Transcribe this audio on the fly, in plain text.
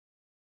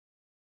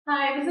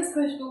Hi, this is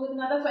Khushbu with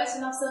another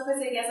question of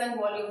surface areas and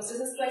volumes.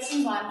 This is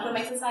question 1 from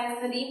exercise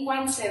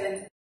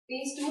 13.7,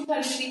 page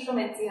 233 from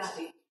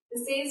NCERT. It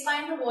says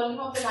find the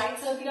volume of the right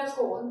circular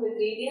cone with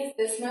radius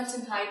this much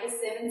and height is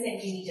 7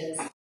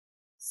 centimeters.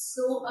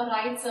 So a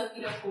right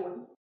circular cone.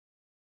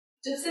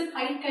 जब सिर्फ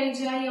height कही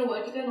जाए या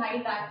vertical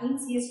height that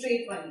means ये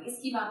straight वाली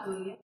इसकी बात हो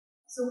रही है.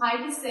 So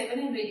height is 7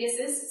 and radius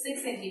is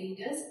 6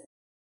 centimetres.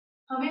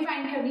 हमें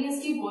फाइंड करनी है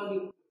इसकी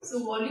volume.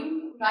 So volume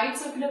right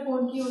circular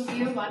cone की होती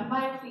है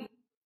 1/3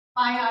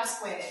 pi r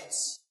square h.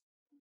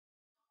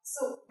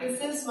 So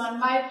this is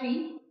 1/3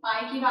 pi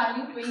की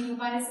वैल्यू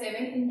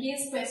 22/7 in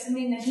case क्वेश्चन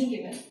में नहीं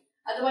गिवन.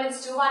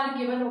 अदरवाइज जो वैल्यू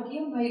गिवन होगी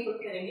हम वही पुट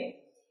करेंगे.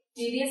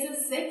 Radius is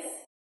 6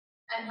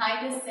 and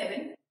height is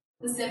 7.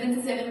 So 7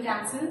 to 7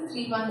 cancel.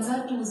 3 1s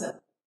are 2s are.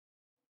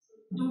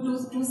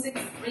 2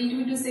 6 3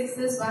 2 into 6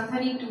 is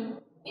 132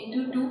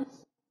 into 2.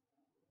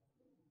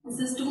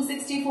 This is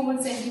 264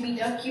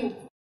 centimeter cube.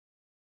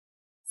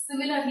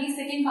 Similarly,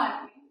 second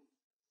part में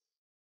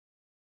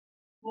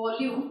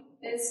volume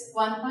is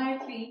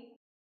 1/3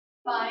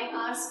 pi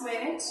r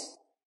square h.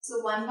 So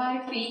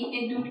 1/3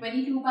 into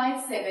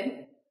 22/7.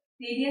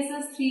 Radius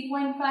is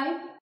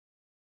 3.5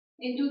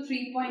 into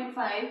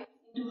 3.5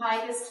 into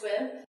height is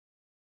 12.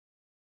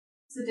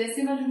 So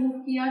decimal remove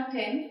किया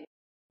 10.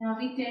 यहाँ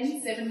भी 10.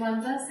 7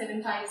 1s are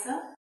 7 5s are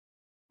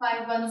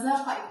 5 1s are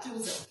 5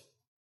 2s are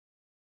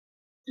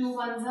 2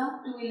 1s are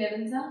 2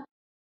 11s are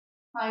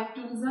 5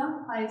 2s are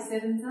 5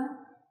 7s are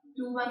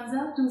 2 1s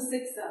are 2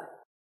 6s are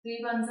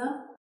 3 1s are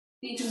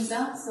 3 2s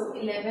are. So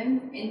 11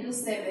 into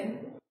 7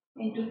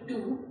 into 2.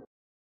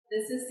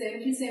 This is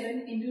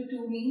 77 into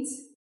 2 means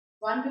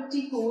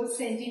 154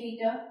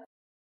 centimeter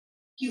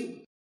cube.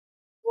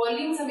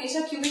 Volumes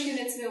हमेशा cubic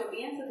units में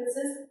होती हैं. So this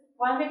is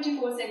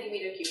 154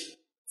 centimeter cube.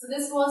 So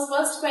this was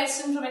first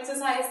question from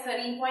exercise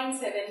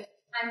 13.7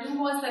 and do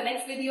watch the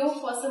next video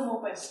for some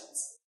more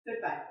questions.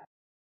 Goodbye.